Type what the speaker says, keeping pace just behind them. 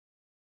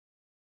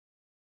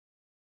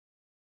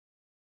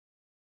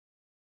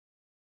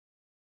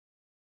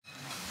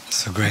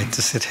So great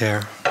to sit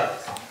here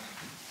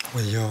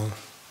with you all.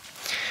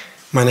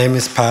 My name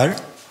is Per,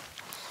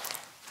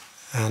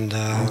 and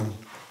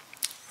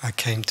I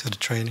came to the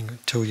training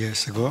 2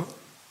 years ago.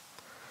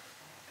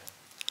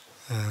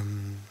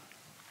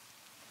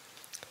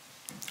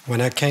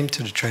 When I came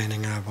to the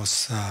training, I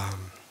was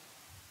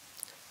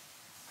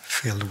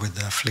filled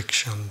with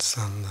afflictions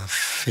and a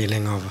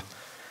feeling of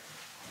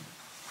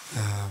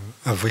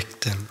a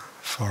victim.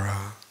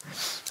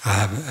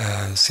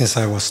 Since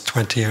I was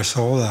 20 years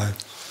old,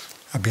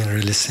 I've been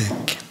really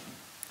sick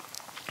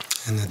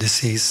in a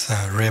disease,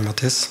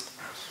 rheumatism,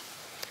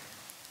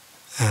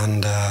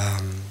 and I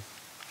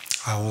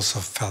also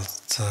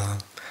felt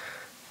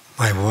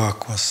my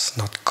work was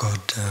not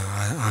good.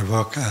 I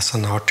work as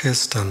an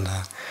artist, and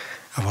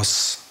I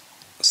was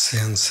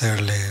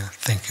sincerely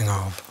thinking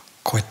of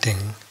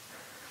quitting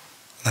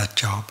that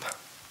job.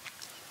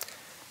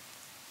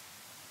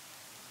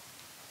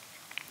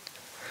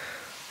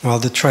 Well,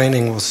 the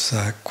training was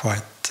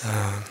quite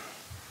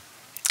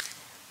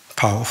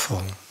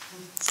powerful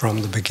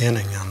from the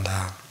beginning, and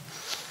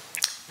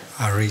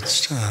I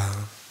reached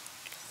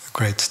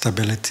great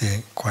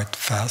stability quite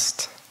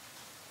fast.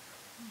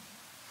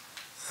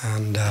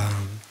 And I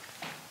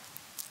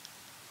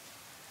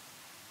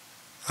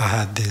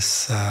had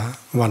this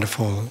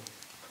wonderful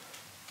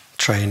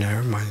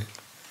trainer, my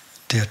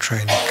dear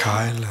trainer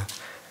Kyle.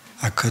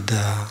 I could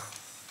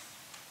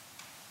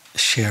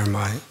share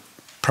my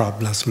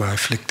problems, my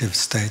afflictive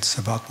states,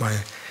 about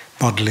my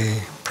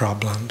bodily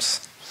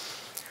problems.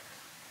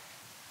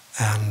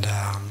 And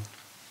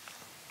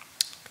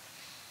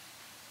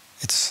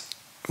it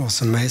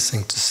was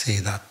amazing to see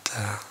that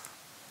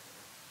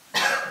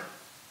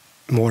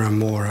more and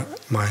more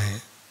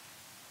my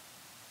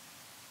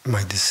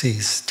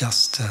disease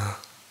just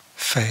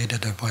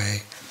faded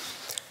away,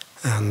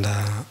 and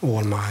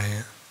all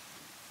my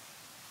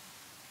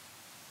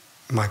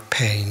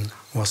pain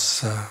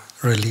was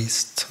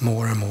released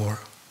more and more.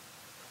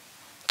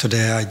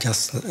 Today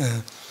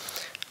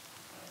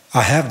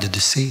I have the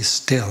disease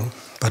still,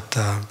 but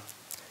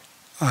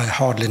I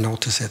hardly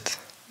notice it.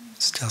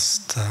 It's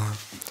just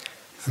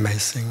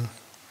amazing.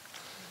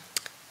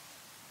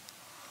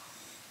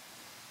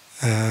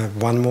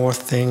 One more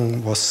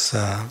thing was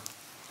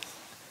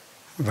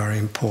very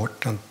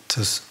important to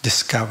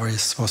discover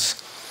was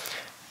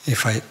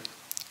if I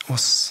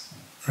was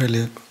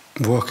really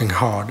working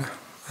hard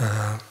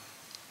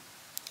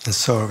in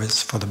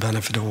service for the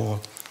benefit of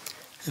all,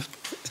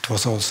 it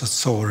was also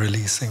so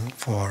releasing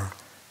for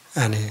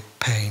any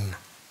pain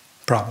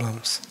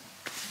problems.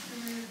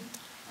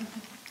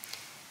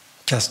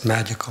 Just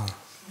magical,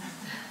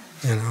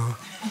 you know.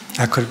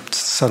 I could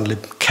suddenly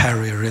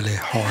carry really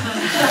hard.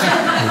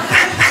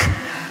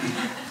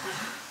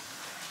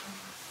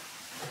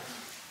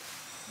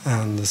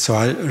 And so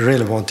I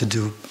really want to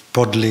do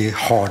bodily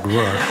hard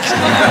work.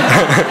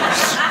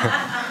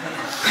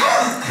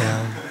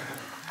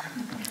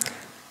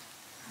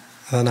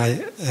 Then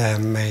I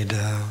made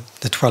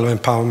the 12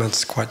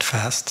 empowerments quite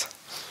fast.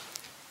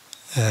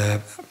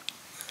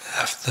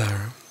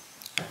 After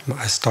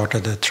I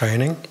started the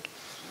training,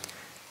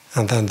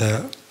 and then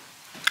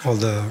all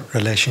the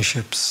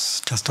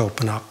relationships just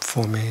opened up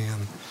for me,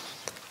 and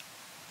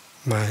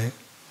my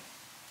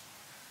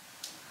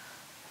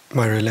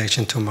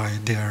relation to my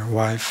dear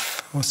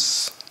wife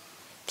was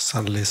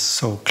suddenly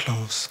so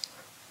close,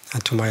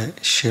 and to my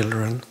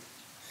children,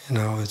 you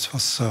know, it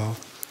was so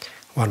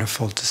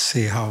wonderful to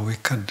see how we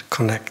could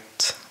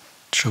connect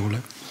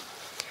truly.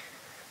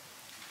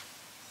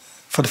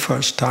 For the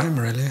first time,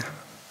 really.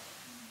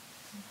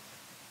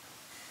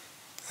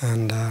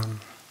 And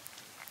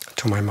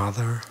to my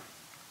mother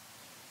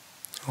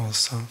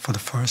also. For the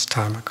first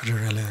time, I could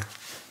really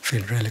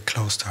feel really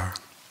close to her.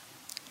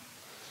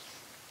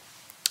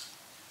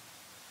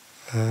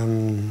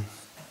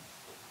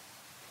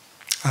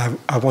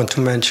 I want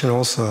to mention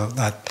also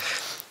that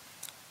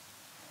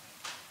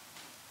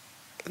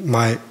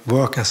my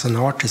work as an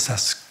artist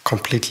has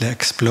completely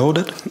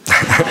exploded.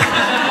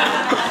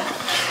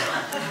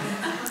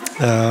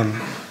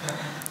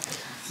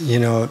 You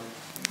know,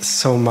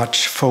 so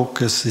much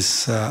focus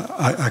is,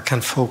 I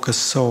can focus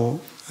so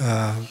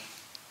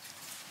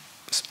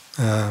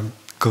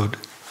good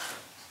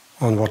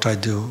on what I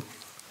do,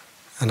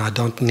 and I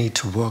don't need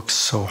to work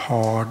so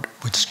hard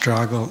with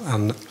struggle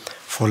and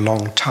for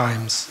long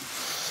times.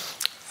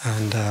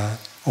 And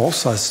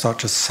also I start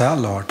to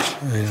sell art,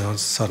 you know,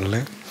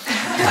 suddenly.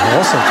 And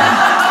also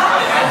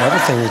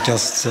everything is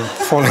just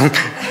falling,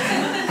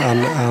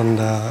 and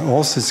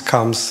also it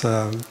comes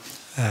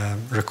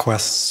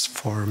requests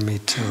for me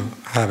to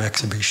have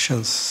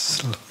exhibitions.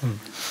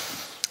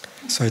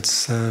 So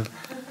it's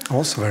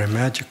also very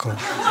magical.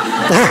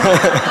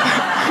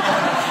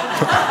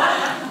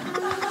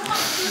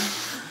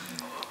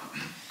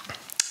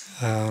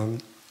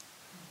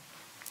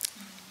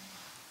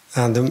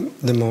 And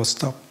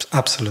the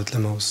absolutely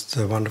most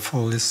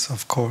wonderful is,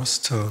 of course,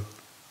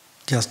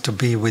 just to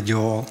be with you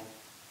all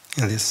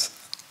in this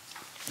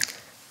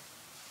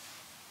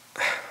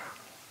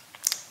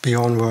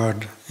beyond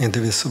word,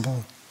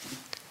 indivisible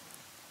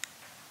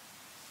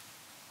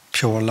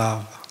pure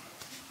love.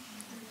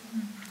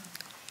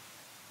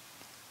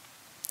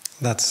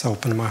 That's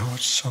opened my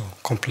heart so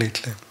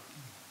completely.